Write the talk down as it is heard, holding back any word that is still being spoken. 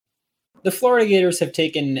The Florida Gators have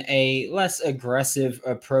taken a less aggressive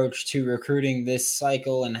approach to recruiting this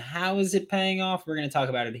cycle, and how is it paying off? We're going to talk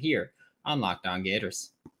about it here on Locked On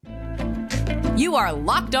Gators. You are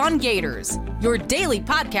Locked On Gators, your daily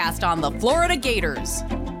podcast on the Florida Gators.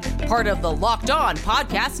 Part of the Locked On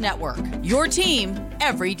Podcast Network, your team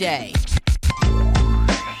every day.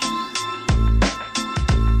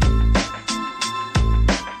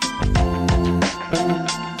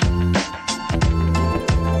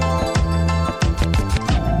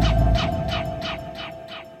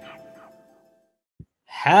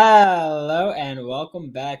 Hello and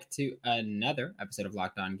welcome back to another episode of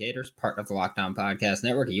Locked On Gators, part of the Locked On Podcast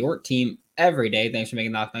Network, your team every day. Thanks for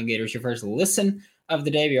making Locked On Gators your first listen of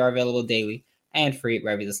the day. We are available daily and free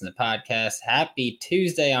wherever you listen to podcasts. Happy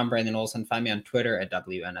Tuesday. I'm Brandon Olson. Find me on Twitter at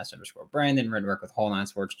WNS_Brandon. We're to work with Whole Nine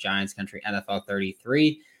Sports, Giants Country, NFL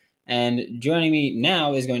 33. And joining me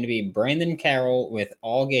now is going to be Brandon Carroll with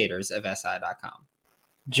All Gators of SI.com.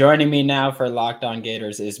 Joining me now for Locked On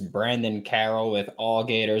Gators is Brandon Carroll with All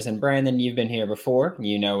Gators. And Brandon, you've been here before.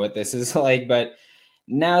 You know what this is like, but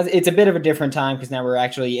now it's a bit of a different time because now we're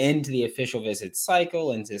actually into the official visit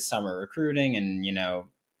cycle, into summer recruiting, and, you know,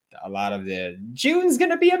 a lot of the June's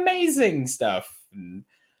going to be amazing stuff.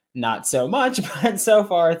 Not so much, but so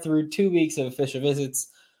far through 2 weeks of official visits,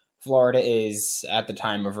 Florida is, at the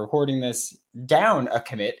time of recording this, down a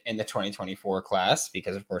commit in the 2024 class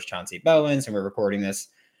because, of course, Chauncey Bowens, and we're recording this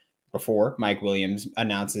before Mike Williams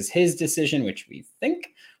announces his decision, which we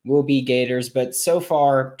think will be Gators. But so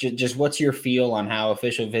far, just what's your feel on how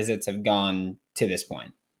official visits have gone to this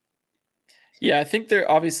point? Yeah, I think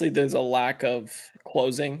there's a lack of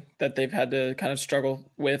closing that they've had to kind of struggle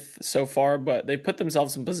with so far, but they put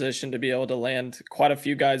themselves in position to be able to land quite a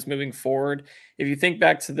few guys moving forward. If you think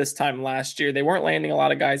back to this time last year, they weren't landing a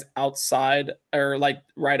lot of guys outside or like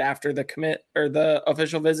right after the commit or the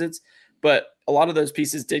official visits, but a lot of those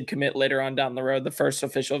pieces did commit later on down the road. The first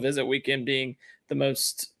official visit weekend being the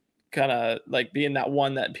most kind of like being that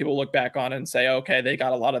one that people look back on and say, okay, they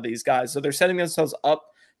got a lot of these guys. So they're setting themselves up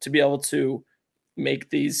to be able to make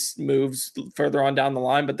these moves further on down the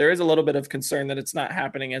line, but there is a little bit of concern that it's not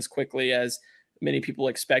happening as quickly as many people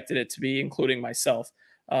expected it to be, including myself.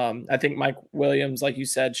 I think Mike Williams, like you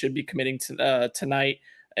said, should be committing to tonight,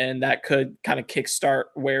 and that could kind of kickstart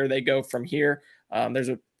where they go from here. There's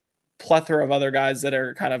a plethora of other guys that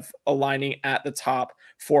are kind of aligning at the top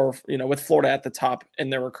for, with Florida at the top in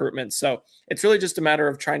their recruitment. So it's really just a matter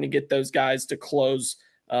of trying to get those guys to close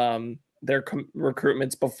their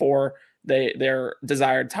recruitments before their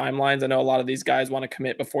desired timelines. I know a lot of these guys want to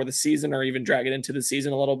commit before the season or even drag it into the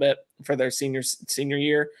season a little bit for their senior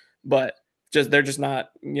year, but they're just not,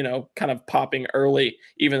 kind of popping early,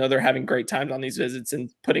 even though they're having great times on these visits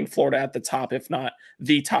and putting Florida at the top, if not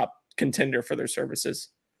the top contender for their services.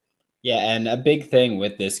 Yeah, and a big thing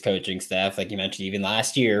with this coaching staff, like you mentioned, even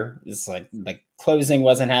last year, it's like closing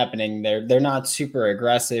wasn't happening. They're not super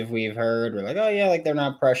aggressive. We've heard we're like, oh yeah, like they're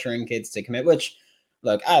not pressuring kids to commit, which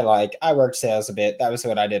look, I worked sales a bit. That was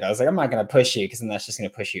what I did. I was like, I'm not going to push you because then that's just going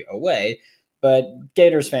to push you away. But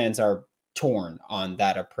Gators fans are torn on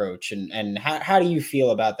that approach. And how do you feel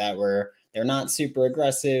about that, where they're not super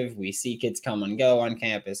aggressive? We see kids come and go on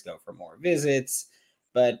campus, go for more visits.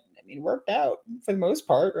 But, I mean, worked out for the most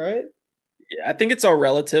part, right? Yeah, I think it's all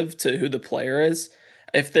relative to who the player is.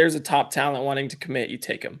 If there's a top talent wanting to commit, you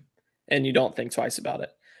take him and you don't think twice about it.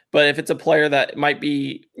 But if it's a player that might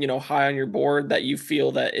be, high on your board that you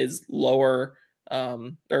feel that is lower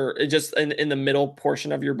or just in the middle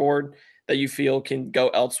portion of your board that you feel can go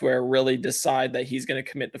elsewhere, really decide that he's going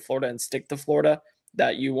to commit to Florida and stick to Florida,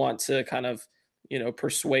 that you want to kind of,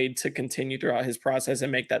 persuade to continue throughout his process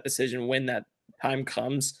and make that decision when that time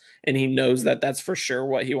comes and he knows that that's for sure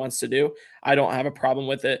what he wants to do. I don't have a problem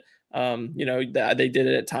with it. They did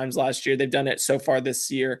it at times last year. They've done it so far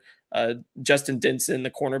this year. Justin Denson, the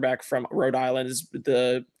cornerback from Rhode Island, is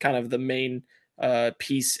the kind of the main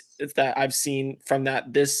piece that I've seen from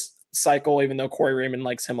this cycle, even though Corey Raymond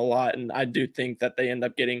likes him a lot. And I do think that they end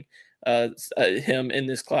up getting him in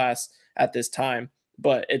this class at this time.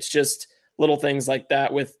 But it's just little things like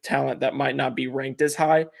that with talent that might not be ranked as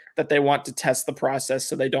high that they want to test the process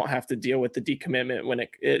so they don't have to deal with the decommitment when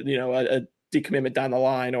a decommitment down the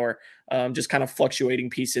line or just kind of fluctuating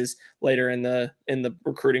pieces later in the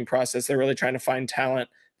recruiting process. They're really trying to find talent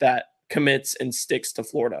that commits and sticks to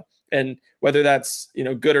Florida. And whether that's,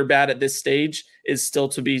 good or bad at this stage is still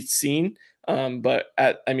to be seen. But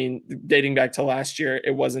dating back to last year,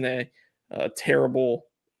 it wasn't a terrible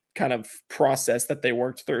kind of process that they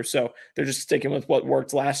worked through. So they're just sticking with what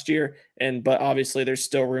worked last year. But obviously there's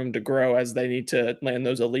still room to grow as they need to land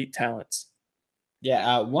those elite talents.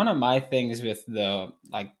 Yeah, one of my things with the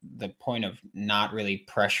point of not really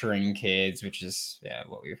pressuring kids, which is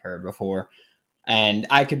what we've heard before, and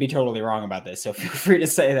I could be totally wrong about this, so feel free to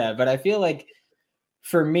say that. But I feel like,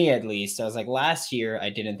 for me at least, I was like, last year I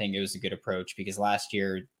didn't think it was a good approach because last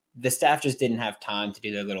year the staff just didn't have time to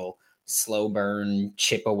do their little slow burn,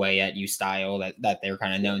 chip away at you style that they're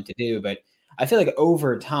kind of known to do. But I feel like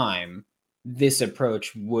over time, this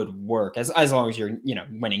approach would work as long as you're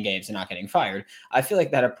winning games and not getting fired. I feel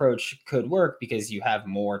like that approach could work because you have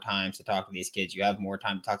more time to talk to these kids. You have more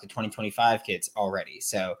time to talk to 2025 kids already.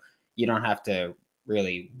 So you don't have to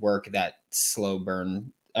really work that slow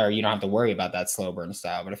burn, or you don't have to worry about that slow burn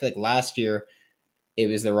style. But I feel like last year it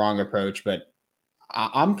was the wrong approach, but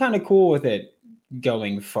I'm kind of cool with it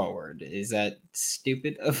going forward. Is that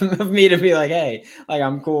stupid of me to be like, hey, like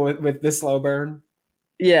I'm cool with this slow burn?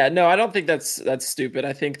 Yeah, no, I don't think that's stupid.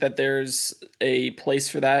 I think that there's a place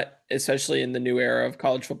for that, especially in the new era of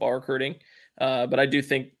college football recruiting. But I do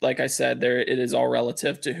think, like I said, there it is all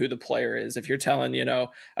relative to who the player is. If you're telling,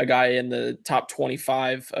 a guy in the top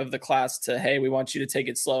 25 of the class to, hey, we want you to take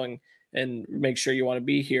it slow and make sure you want to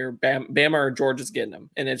be here, Bama or Georgia's getting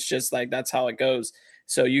them. And it's just like that's how it goes.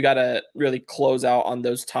 So you got to really close out on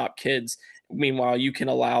those top kids. Meanwhile, you can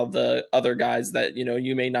allow the other guys that,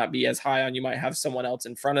 you may not be as high on, you might have someone else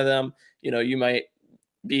in front of them. You might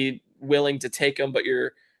be willing to take them, but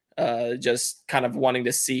you're just kind of wanting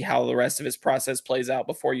to see how the rest of his process plays out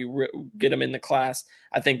before you get him in the class.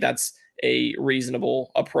 I think that's a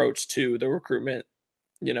reasonable approach to the recruitment,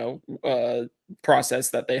 process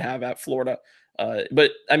that they have at Florida.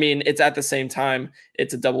 But I mean, it's at the same time,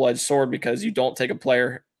 it's a double-edged sword because you don't take a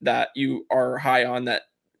player that you are high on that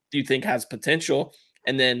you think has potential,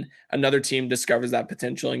 and then another team discovers that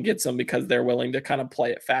potential and gets them because they're willing to kind of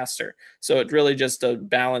play it faster. So it's really just a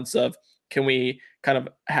balance of, can we kind of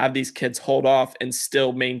have these kids hold off and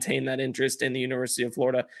still maintain that interest in the University of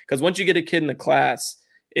Florida? Because once you get a kid in the class,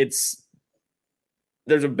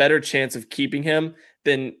 there's a better chance of keeping him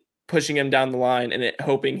than pushing him down the line and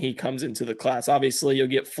hoping he comes into the class. Obviously, you'll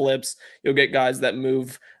get flips, you'll get guys that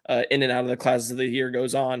move in and out of the class as the year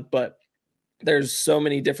goes on, but there's so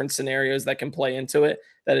many different scenarios that can play into it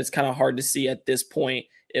that it's kind of hard to see at this point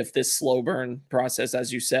if this slow burn process,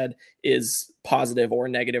 as you said, is positive or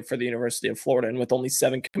negative for the University of Florida. And with only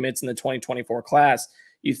 7 commits in the 2024 class,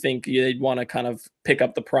 you think they'd want to kind of pick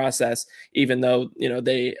up the process, even though,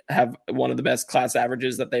 they have one of the best class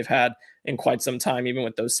averages that they've had in quite some time, even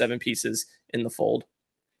with those 7 pieces in the fold.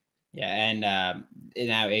 Yeah. And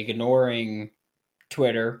now ignoring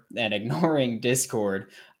Twitter and ignoring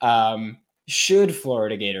Discord, should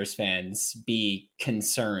Florida Gators fans be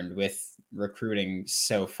concerned with recruiting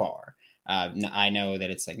so far? I know that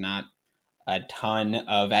it's like not a ton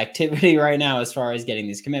of activity right now as far as getting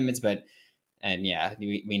these commitments, and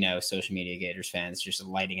we know social media Gators fans just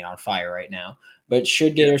lighting it on fire right now. But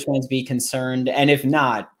should Gators fans be concerned? And if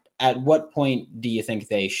not, at what point do you think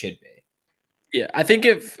they should be? Yeah, I think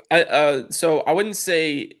so I wouldn't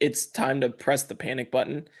say it's time to press the panic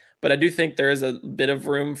button, but I do think there is a bit of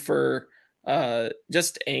room for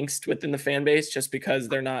just angst within the fan base, just because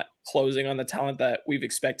they're not closing on the talent that we've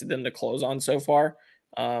expected them to close on so far.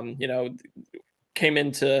 Came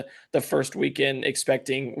into the first weekend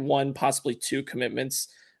expecting 1, possibly 2 commitments.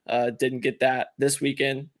 Didn't get that this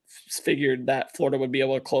weekend. Figured that Florida would be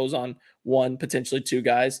able to close on 1, potentially 2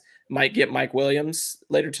 guys. Might get Mike Williams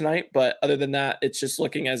later tonight, but other than that, it's just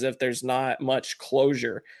looking as if there's not much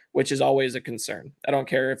closure, which is always a concern. I don't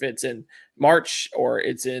care if it's in March or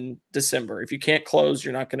it's in December. If you can't close,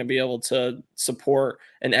 you're not going to be able to support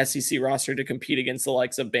an SEC roster to compete against the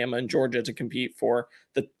likes of Bama and Georgia to compete for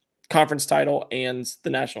the conference title and the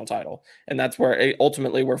national title. And that's where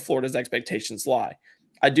ultimately where Florida's expectations lie.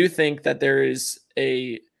 I do think that there is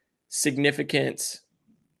a significant,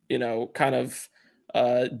 kind of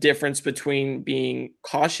difference between being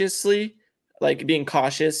cautious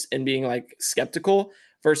and being like skeptical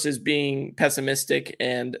versus being pessimistic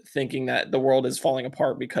and thinking that the world is falling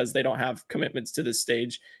apart because they don't have commitments to this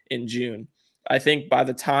stage in June. I think by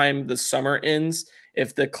the time the summer ends,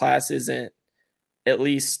 if the class isn't at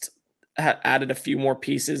least added a few more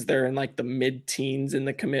pieces, they're in like the mid-teens in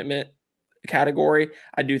the commitment category,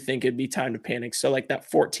 I do think it'd be time to panic. So like that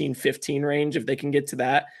 14-15 range, if they can get to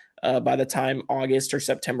that by the time August or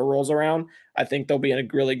September rolls around, I think they'll be in a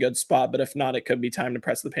really good spot. But if not, it could be time to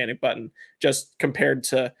press the panic button, just compared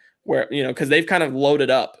to where, because they've kind of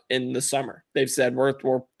loaded up in the summer. They've said, we're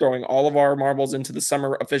throwing all of our marbles into the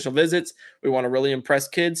summer official visits. We want to really impress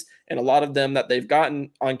kids. And a lot of them that they've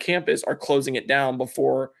gotten on campus are closing it down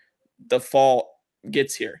before the fall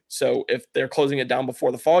gets here. So if they're closing it down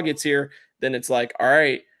before the fall gets here, then it's like, all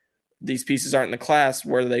right, these pieces aren't in the class.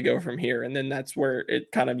 Where do they go from here? And then that's where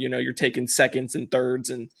it kind of, you're taking seconds and thirds,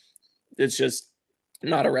 and it's just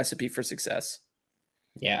not a recipe for success.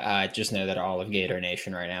 Yeah, just know that all of Gator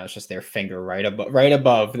Nation right now is just their finger right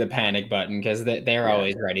above the panic button because they're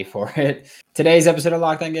always ready for it. Today's episode of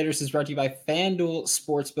Locked On Gators is brought to you by FanDuel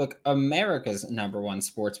Sportsbook, America's #1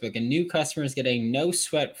 sportsbook, and new customers get a no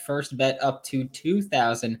sweat first bet up to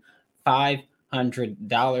 $2,500.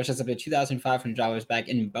 That's up to $2,500 back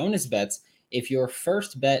in bonus bets. If your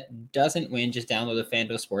first bet doesn't win, just download the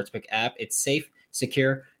FanDuel Sportsbook app. It's safe,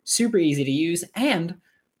 secure, super easy to use, and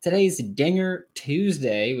today's Dinger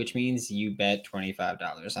Tuesday, which means you bet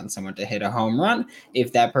 $25 on someone to hit a home run.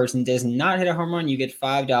 If that person does not hit a home run, you get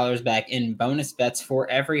 $5 back in bonus bets for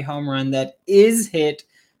every home run that is hit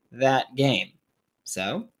that game.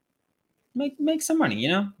 So make some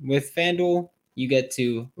money, With FanDuel, you get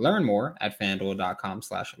to learn more at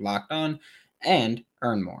FanDuel.com/lockedon and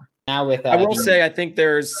earn more. Now with I will say, I think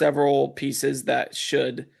there's several pieces that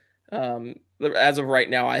should, as of right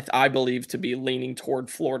now, I believe to be leaning toward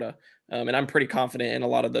Florida. And I'm pretty confident in a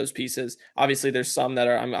lot of those pieces. Obviously, there's some that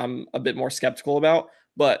I'm a bit more skeptical about,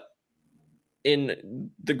 but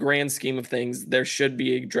in the grand scheme of things, there should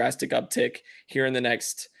be a drastic uptick here in the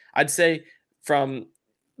next, I'd say from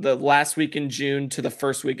the last week in June to the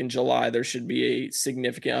first week in July, there should be a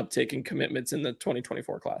significant uptick in commitments in the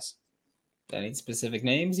 2024 class. Any specific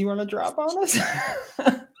names you want to drop on us?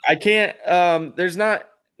 I can't. There's not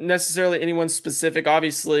necessarily anyone specific.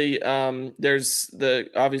 Obviously,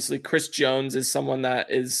 obviously Chris Jones is someone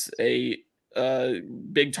that is a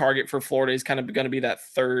big target for Florida. He's kind of going to be that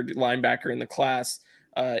third linebacker in the class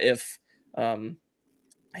if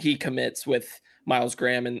he commits with Miles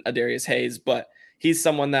Graham and Adarius Hayes. But he's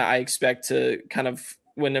someone that I expect to kind of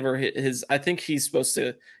whenever I think he's supposed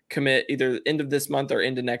to commit either end of this month or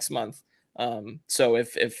into next month. So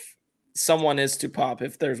if someone is to pop,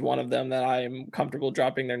 if there's one of them that I am comfortable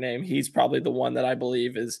dropping their name, he's probably the one that I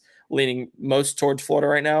believe is leaning most towards Florida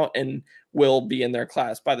right now and will be in their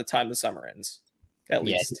class by the time the summer ends, at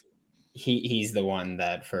least. He's the one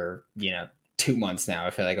that for, 2 months now,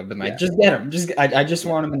 I feel like I've been like, just get him. I just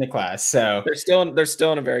want him in the class. So they're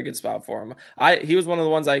still in a very good spot for him. He was one of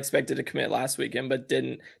the ones I expected to commit last weekend, but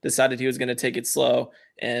decided he was going to take it slow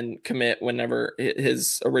and commit whenever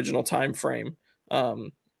his original time frame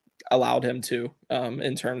allowed him to,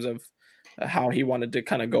 in terms of how he wanted to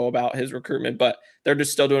kind of go about his recruitment. But they're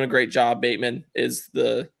just still doing a great job. Bateman is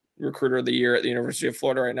the recruiter of the year at the University of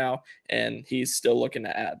Florida right now, and he's still looking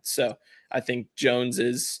to add. So I think Jones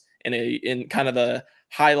is in kind of the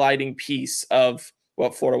highlighting piece of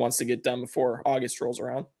what Florida wants to get done before August rolls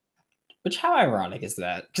around. Which, how ironic is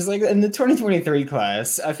that? Because like in the 2023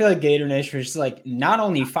 class, I feel like Gator Nation was just like not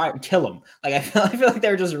only kill him. Like I feel like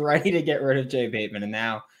they're just ready to get rid of Jay Bateman, and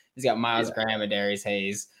now he's got Miles Graham, Adarius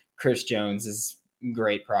Hayes, Chris Jones is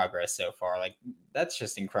great progress so far. Like that's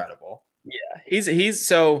just incredible. Yeah, he's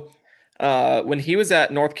so when he was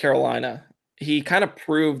at North Carolina, he kind of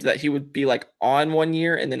proved that he would be like on 1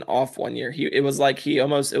 year and then off 1 year. It was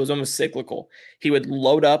almost cyclical. He would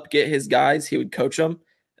load up, get his guys, he would coach them,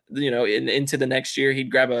 into the next year.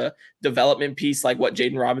 He'd grab a development piece like what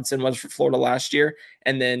Jaden Robinson was for Florida last year,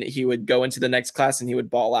 and then he would go into the next class and he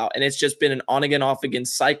would ball out. And it's just been an on again, off again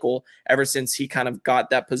cycle ever since he kind of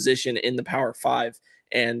got that position in the Power Five.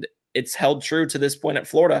 And it's held true to this point at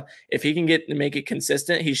Florida. If he can make it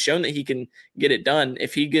consistent, he's shown that he can get it done.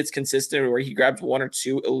 If he gets consistent where he grabs one or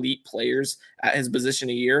two elite players at his position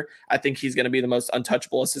a year, I think he's going to be the most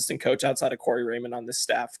untouchable assistant coach outside of Corey Raymond on this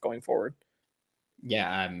staff going forward.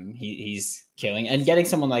 Yeah, he's killing. And getting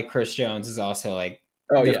someone like Chris Jones is also like,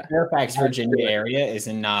 Fairfax, Virginia area is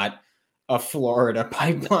not a Florida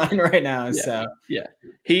pipeline right now.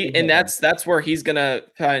 And that's where he's going to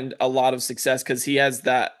find a lot of success because he has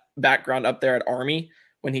that background up there at Army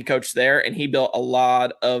when he coached there, and he built a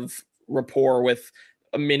lot of rapport with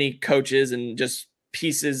many coaches and just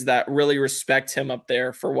pieces that really respect him up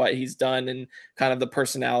there for what he's done and kind of the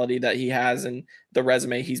personality that he has and the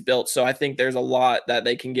resume he's built. So I think there's a lot that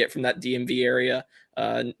they can get from that DMV area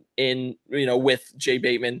with Jay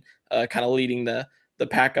Bateman kind of leading the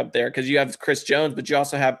pack up there, because you have Chris Jones, but you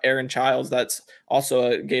also have Aaron Childs that's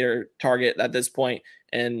also a Gator target at this point.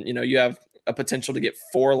 And, you have a potential to get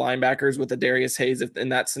 4 linebackers with Adarius Hayes in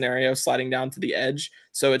that scenario sliding down to the edge.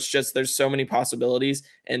 So it's just, there's so many possibilities,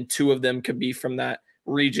 and 2 of them could be from that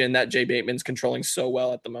region that Jay Bateman's controlling so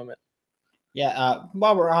well at the moment. Yeah.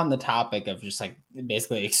 While we're on the topic of just like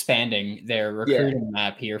basically expanding their recruiting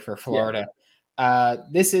map here for Florida,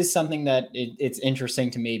 this is something that it's interesting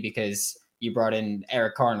to me because you brought in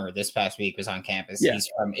Eric Garner this past week, was on campus. Yeah. He's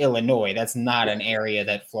from Illinois. That's not an area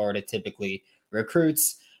that Florida typically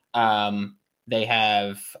recruits. They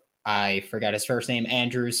have, I forgot his first name,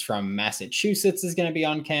 Andrews from Massachusetts is going to be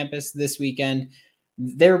on campus this weekend.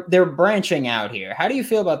 They're branching out here. How do you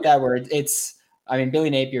feel about that? Where it's, I mean, Billy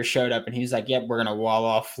Napier showed up and he was like, "Yep, we're going to wall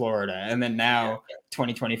off Florida." And then now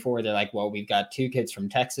 2024, they're like, "Well, we've got 2 kids from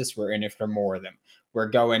Texas. We're in it for more of them. We're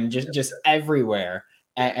going just everywhere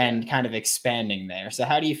and kind of expanding there." So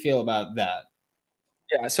how do you feel about that?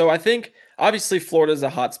 Yeah, so I think obviously Florida's a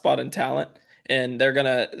hot spot in talent, and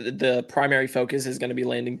the primary focus is gonna be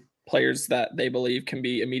landing players that they believe can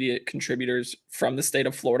be immediate contributors from the state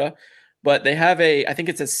of Florida. But they have I think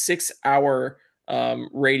it's a 6-hour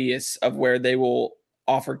radius of where they will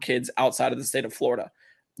offer kids outside of the state of Florida.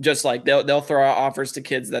 Just like they'll throw out offers to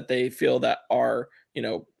kids that they feel that are,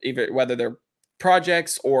 either whether they're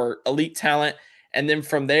projects or elite talent, and then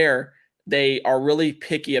from there they are really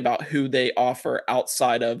picky about who they offer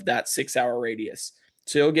outside of that 6-hour radius.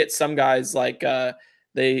 So you'll get some guys like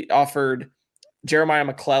they offered Jeremiah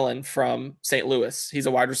McClellan from St. Louis. He's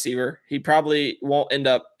a wide receiver. He probably won't end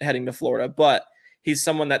up heading to Florida, but he's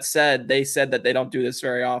someone that they said that they don't do this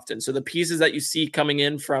very often. So the pieces that you see coming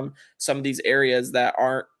in from some of these areas that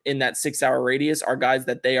aren't in that 6-hour radius are guys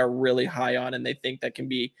that they are really high on and they think that can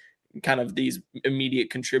be kind of these immediate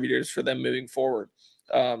contributors for them moving forward.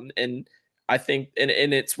 And I think, and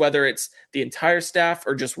it's whether it's the entire staff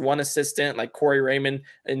or just one assistant like Corey Raymond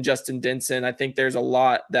and Justin Denson. I think there's a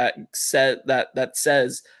lot that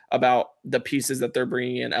says about the pieces that they're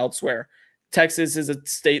bringing in elsewhere. Texas is a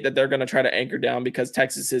state that they're going to try to anchor down because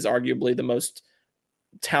Texas is arguably the most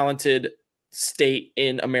talented state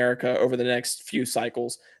in America over the next few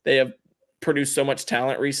cycles. They have produced so much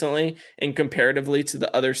talent recently, and comparatively to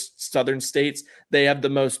the other southern states, they have the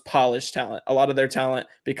most polished talent. A lot of their talent,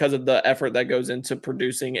 because of the effort that goes into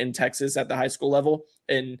producing in Texas at the high school level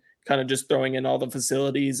and kind of just throwing in all the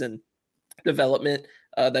facilities and development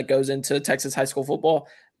that goes into Texas high school football,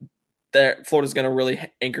 Florida's going to really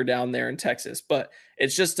anchor down there in Texas. But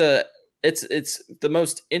it's just it's the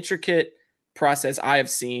most intricate process I have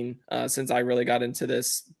seen since I really got into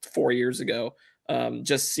this 4 years ago.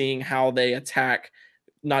 Just seeing how they attack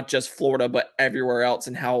not just Florida, but everywhere else,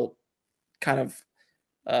 and how kind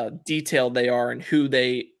of detailed they are and who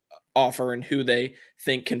they offer and who they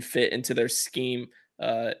think can fit into their scheme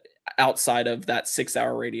outside of that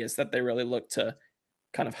 6-hour radius that they really look to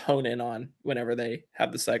kind of hone in on whenever they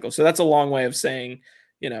have the cycle. So that's a long way of saying,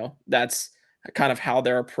 that's kind of how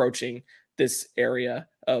they're approaching this area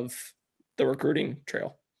of the recruiting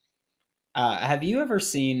trail. Have you ever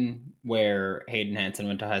seen where Hayden Hansen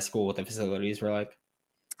went to high school, what the facilities were like?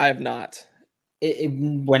 I have not.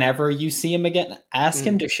 Whenever you see him again, ask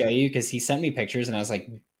him to show you, because he sent me pictures and I was like,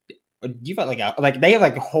 you've got like they have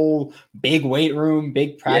like a whole big weight room,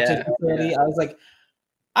 big practice facility. Yeah. I was like,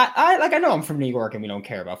 I know I'm from New York and we don't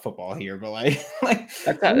care about football here, but like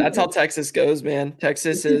that's how Texas goes, man.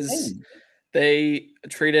 Texas is, they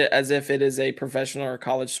treat it as if it is a professional or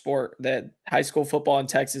college sport. That high school football in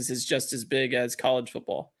Texas is just as big as college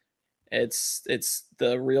football. It's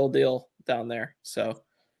the real deal down there. So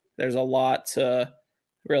there's a lot to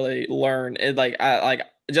really learn. And I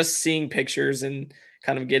just seeing pictures and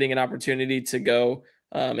kind of getting an opportunity to go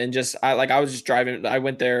and just I was just driving. I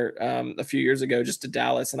went there a few years ago just to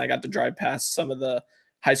Dallas, and I got to drive past some of the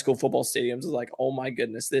high school football stadiums. I was like, oh my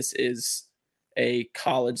goodness, this is a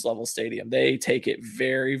college level stadium. They take it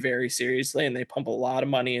very, very seriously and they pump a lot of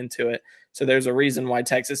money into it. So there's a reason why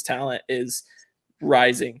Texas talent is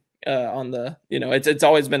rising on the, it's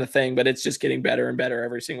always been a thing, but it's just getting better and better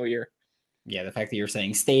every single year. Yeah. The fact that you're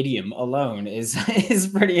saying stadium alone is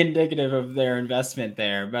pretty indicative of their investment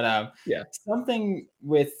there. But something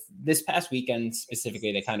with this past weekend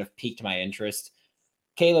specifically that kind of piqued my interest.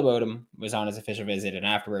 Caleb Odom was on his official visit, and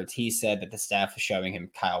afterwards he said that the staff is showing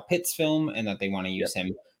him Kyle Pitts film and that they want to use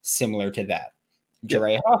him similar to that.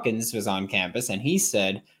 Jeray Hawkins was on campus, and he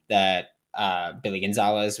said that Billy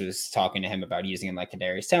Gonzalez was talking to him about using him like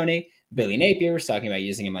Kadarius Toney. Billy Napier was talking about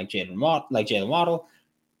using him like Jalen Waddle.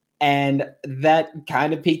 And that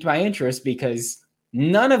kind of piqued my interest because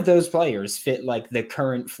none of those players fit like the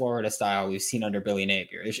current Florida style we've seen under Billy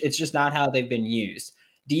Napier. It's just not how they've been used.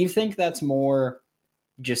 Do you think that's more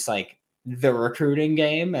just like the recruiting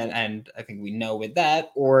game, and I think we know with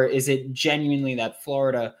that, or is it genuinely that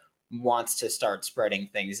Florida wants to start spreading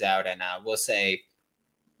things out and we'll say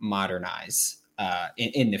modernize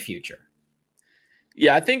in the future?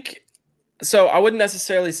 Yeah, I think so. I wouldn't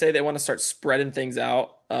necessarily say they want to start spreading things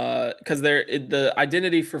out because the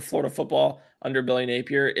identity for Florida football under Billy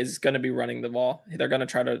Napier is going to be running the ball. They're going to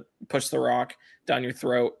try to push the rock down your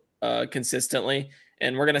throat consistently.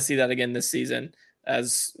 And we're going to see that again this season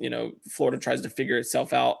as, Florida tries to figure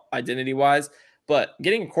itself out identity-wise. But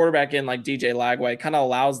getting a quarterback in like DJ Lagway kind of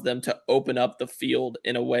allows them to open up the field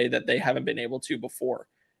in a way that they haven't been able to before.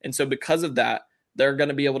 And so because of that, they're going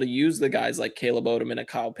to be able to use the guys like Caleb Odom in a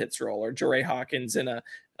Kyle Pitts role, or Jeray Hawkins in a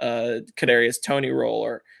Kadarius Toney role,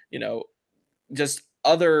 or, just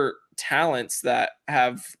other talents that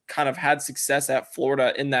have kind of had success at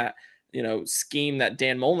Florida in that, scheme that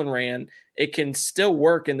Dan Mullen ran. It can still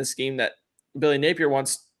work in the scheme that Billy Napier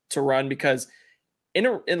wants to run, because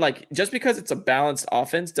just because it's a balanced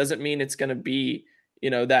offense doesn't mean it's going to be,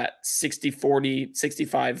 that 60-40,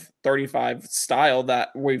 65-35 style that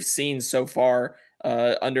we've seen so far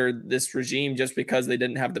under this regime, just because they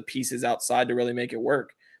didn't have the pieces outside to really make it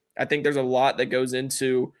work. I think there's a lot that goes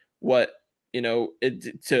into what,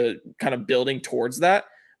 to kind of building towards that.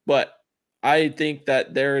 But I think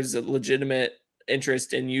that there is a legitimate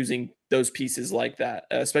interest in using those pieces like that,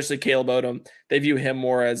 especially Caleb Odom. They view him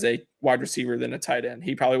more as a wide receiver than a tight end.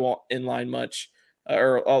 He probably won't inline much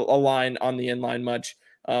or align on the inline much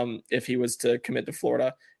if he was to commit to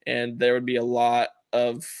Florida. And there would be a lot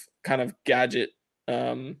of kind of gadget. I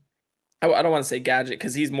don't want to say gadget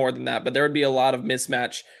because he's more than that, but there would be a lot of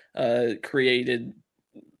mismatch created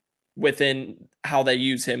within how they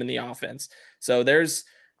use him in the offense. So there's,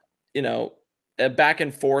 a back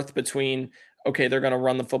and forth between, okay, they're going to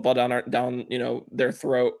run the football down, their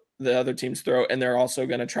throat, the other team's throat, and they're also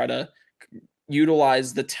going to try to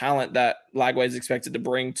utilize the talent that Lagway is expected to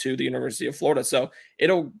bring to the University of Florida. So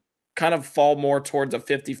it'll kind of fall more towards a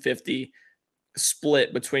 50-50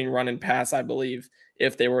 split between run and pass, I believe,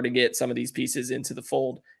 if they were to get some of these pieces into the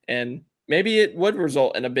fold. And maybe it would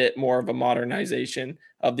result in a bit more of a modernization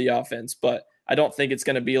of the offense, but I don't think it's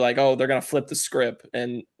going to be like, oh, they're going to flip the script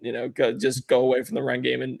and, go away from the run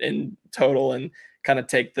game in total and kind of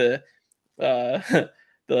take the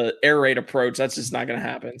the air raid approach. That's just not going to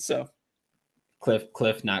happen. So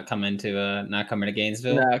Cliff not coming to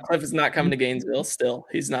Gainesville. No, Cliff is not coming to Gainesville. Still,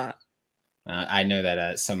 he's not. I know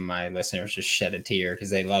that some of my listeners just shed a tear because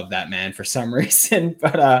they love that man for some reason.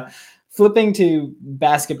 But flipping to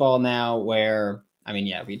basketball now, where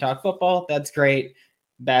we talk football. That's great.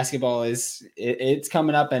 Basketball it's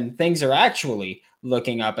coming up, and things are actually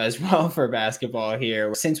looking up as well for basketball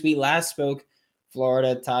here. Since we last spoke,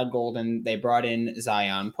 Florida, Todd Golden, they brought in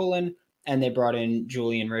Zion Pullen and they brought in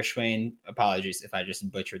Julian Rishwain. Apologies if I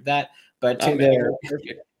just butchered that, but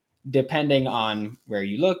depending on where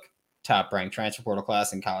you look, top ranked transfer portal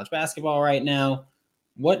class in college basketball right now.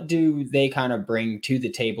 What do they kind of bring to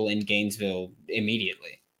the table in Gainesville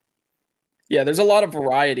immediately? Yeah, there's a lot of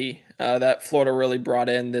variety that Florida really brought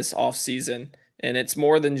in this offseason. And it's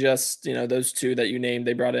more than just, those two that you named.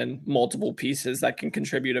 They brought in multiple pieces that can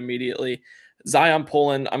contribute immediately. Zion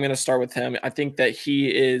Pullen, I'm going to start with him. I think that he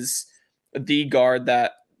is the guard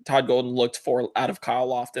that Todd Golden looked for out of Kyle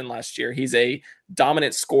Lofton last year. He's a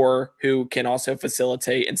dominant scorer who can also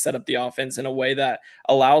facilitate and set up the offense in a way that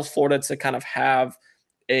allows Florida to kind of have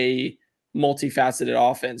a multifaceted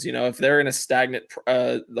offense. If they're in a stagnant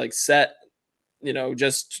set,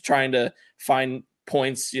 just trying to find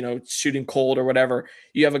points, shooting cold or whatever,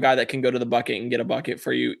 you have a guy that can go to the bucket and get a bucket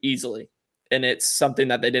for you easily. And it's something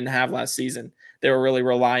that they didn't have last season. They were really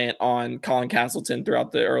reliant on Colin Castleton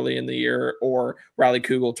throughout the early in the year, or Riley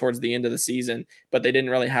Kugel towards the end of the season, but they didn't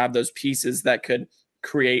really have those pieces that could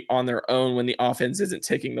create on their own when the offense isn't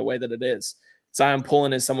ticking the way that it is. Zion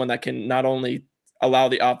Pullen is someone that can not only allow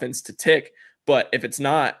the offense to tick, but if it's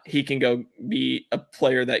not, he can go be a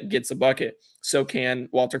player that gets a bucket. So can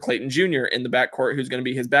Walter Clayton Jr. in the backcourt, who's going to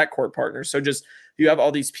be his backcourt partner. So just you have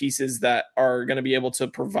all these pieces that are going to be able to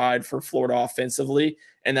provide for Florida offensively,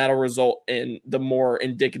 and that'll result in the more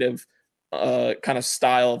indicative kind of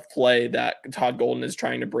style of play that Todd Golden is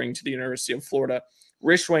trying to bring to the University of Florida.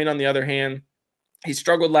 Rishwain, on the other hand, he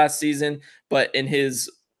struggled last season, but in his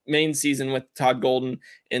main season with Todd Golden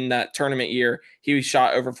in that tournament year, he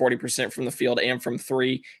shot over 40% from the field and from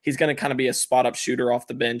three. He's going to kind of be a spot up shooter off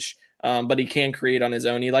the bench, but he can create on his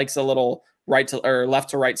own. He likes a little left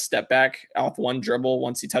to right step back off one dribble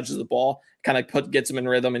once he touches the ball, kind of gets him in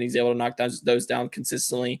rhythm, and he's able to knock those down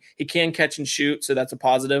consistently. He can catch and shoot, so that's a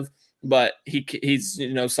positive, but he's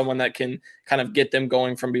someone that can kind of get them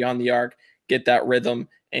going from beyond the arc, get that rhythm,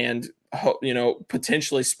 and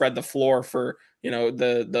potentially spread the floor for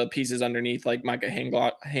the pieces underneath, like Micah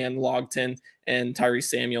Logton and Tyrese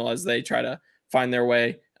Samuel, as they try to find their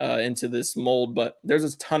way into this mold. But there's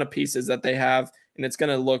a ton of pieces that they have and it's going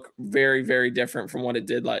to look very, very different from what it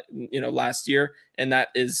did last year. And that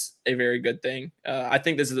is a very good thing. I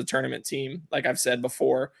think this is a tournament team, like I've said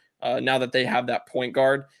before, now that they have that point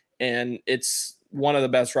guard, and it's one of the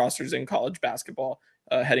best rosters in college basketball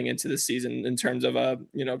heading into this season in terms of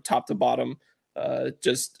top to bottom,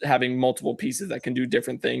 just having multiple pieces that can do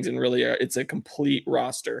different things. And really it's a complete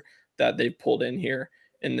roster that they've pulled in here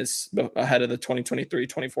in this ahead of the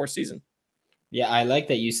 2023-24 season. Yeah, I like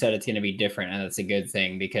that you said it's going to be different, and that's a good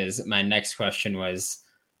thing, because my next question was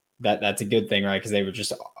that's a good thing, right? Because they were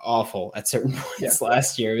just awful at certain points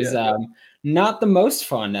last year. It was not the most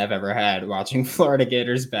fun I've ever had watching Florida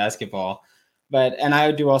Gators basketball. And I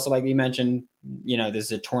do also, like you mentioned, this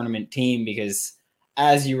is a tournament team, because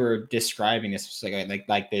as you were describing this,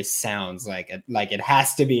 like this sounds like it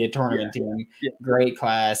has to be a tournament team. Yeah. Great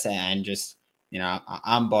class, and just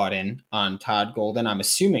I'm bought in on Todd Golden. I'm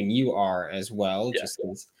assuming you are as well.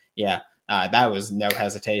 That was no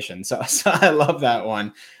hesitation. So I love that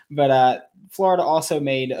one. But Florida also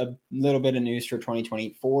made a little bit of news for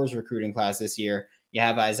 2024's recruiting class this year. You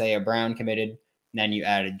have Isaiah Brown committed. Then you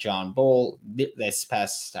added John Bull this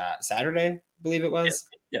past Saturday, I believe it was.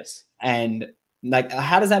 Yes. And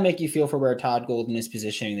how does that make you feel for where Todd Golden is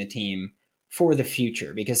positioning the team for the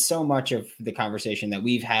future? Because so much of the conversation that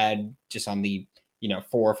we've had just on the 4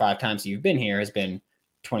 or 5 times you've been here has been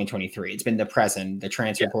 2023. It's been the present, the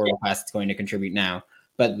transfer portal class that's going to contribute now.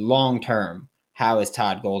 But long term, how is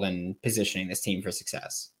Todd Golden positioning this team for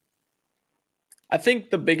success? I think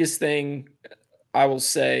the biggest thing I will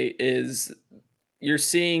say is you're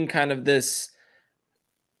seeing kind of this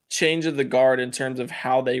change of the guard in terms of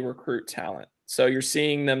how they recruit talent. So you're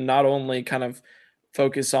seeing them not only kind of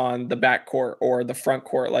focus on the backcourt or the front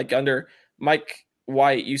court, like under Mike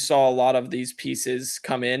White, you saw a lot of these pieces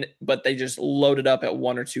come in, but they just loaded up at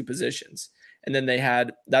 1 or 2 positions. And then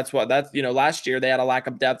last year they had a lack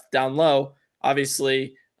of depth down low.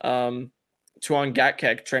 Obviously, Tuan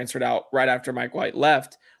Gatkek transferred out right after Mike White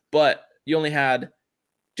left, but you only had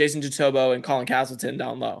Jason Jatobo and Colin Castleton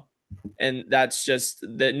down low. And that's just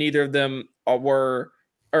that neither of them Colin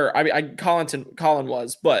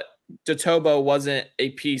was, but Jatobo wasn't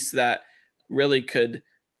a piece that really could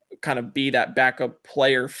kind of be that backup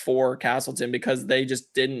player for Castleton, because they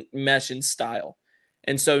just didn't mesh in style.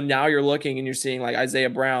 And so now you're looking and you're seeing like Isaiah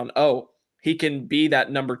Brown, he can be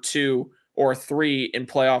that number 2 or 3 and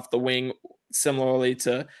play off the wing, similarly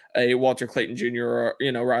to a Walter Clayton Jr. or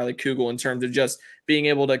Riley Kugel, in terms of just being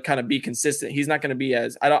able to kind of be consistent. He's not going to be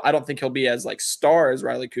I don't think he'll be as like star as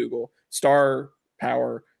Riley Kugel, star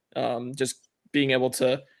power, just being able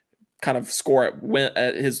to kind of score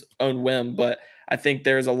at his own whim. But I think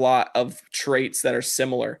there's a lot of traits that are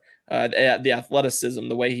similar. The athleticism,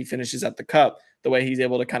 the way he finishes at the cup, the way he's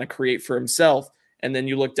able to kind of create for himself. And then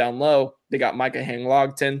you look down low, they got Micah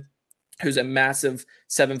Hanglogton, who's a massive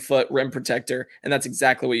 7-foot rim protector. And that's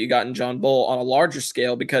exactly what you got in John Bull on a larger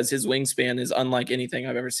scale, because his wingspan is unlike anything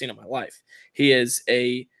I've ever seen in my life. He is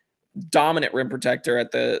a dominant rim protector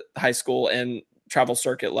at the high school and travel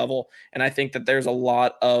circuit level. And I think that there's a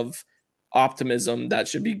lot of optimism that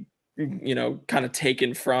should be kind of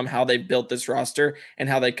taken from how they built this roster and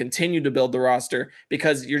how they continue to build the roster,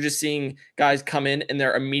 because you're just seeing guys come in and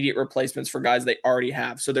they're immediate replacements for guys they already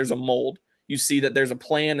have. So there's a mold. You see that there's a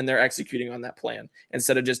plan and they're executing on that plan,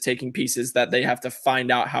 instead of just taking pieces that they have to find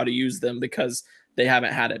out how to use them because they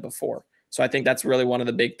haven't had it before. So I think that's really one of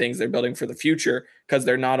the big things they're building for the future, because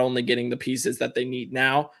they're not only getting the pieces that they need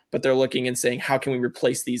now, but they're looking and saying, how can we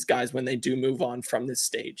replace these guys when they do move on from this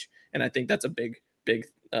stage? And I think that's a big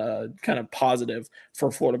kind of positive for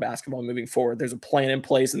Florida basketball moving forward. There's a plan in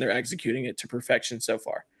place and they're executing it to perfection so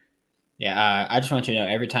far. Yeah, I just want you to know,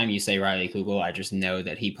 every time you say Riley Kugel, I just know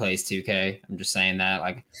that he plays 2K. I'm just saying that,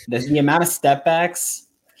 like, the amount of step backs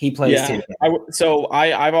he plays 2K.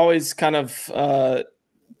 I've always kind of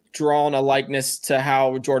drawn a likeness to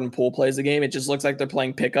how Jordan Poole plays the game. It just looks like they're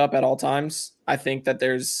playing pickup at all times. I think that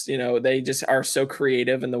there's, they just are so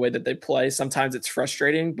creative in the way that they play. Sometimes it's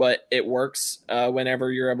frustrating, but it works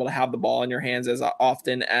whenever you're able to have the ball in your hands as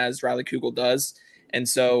often as Riley Kugel does. And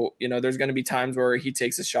so, there's going to be times where he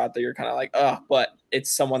takes a shot that you're kind of like, but it's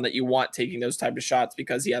someone that you want taking those type of shots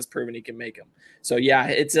because he has proven he can make them. So yeah,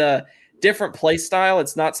 it's a different play style.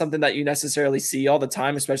 It's not something that you necessarily see all the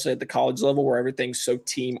time, especially at the college level where everything's so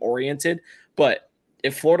team oriented. But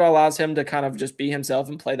if Florida allows him to kind of just be himself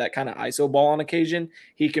and play that kind of ISO ball on occasion,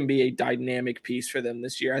 he can be a dynamic piece for them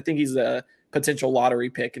this year. I think he's a potential lottery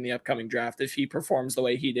pick in the upcoming draft if he performs the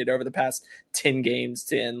way he did over the past 10 games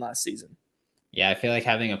to end last season. Yeah, I feel like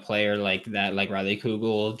having a player like that, like Riley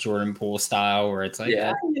Kugel, Jordan Poole style, where it's like,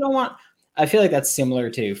 you don't want I feel like that's similar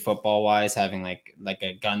to football wise, having like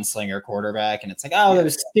a gunslinger quarterback, and it's like, oh, that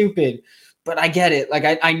was stupid, but I get it.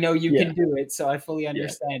 Like I know you can do it, so I fully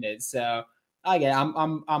understand it. So I get it.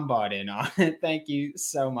 I'm bought in on it. Thank you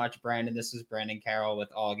so much, Brandon. This was Brandon Carroll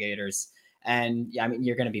with All Gators, and yeah, I mean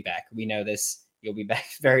you're gonna be back. We know this. You'll be back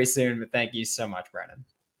very soon, but thank you so much, Brandon.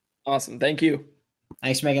 Awesome. Thank you.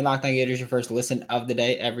 Thanks for making Locked On Gators your first listen of the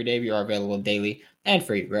day. Every day we are available daily and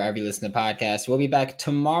free wherever you listen to podcasts. We'll be back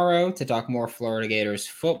tomorrow to talk more Florida Gators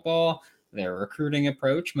football. Their recruiting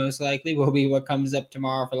approach most likely will be what comes up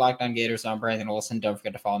tomorrow for Locked On Gators. I'm Brandon Olson. Don't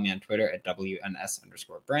forget to follow me on Twitter at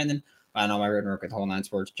WNS_Brandon. Find all my written work at Whole Nine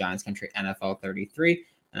Sports, Giants Country, NFL 33.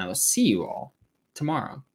 And I will see you all tomorrow.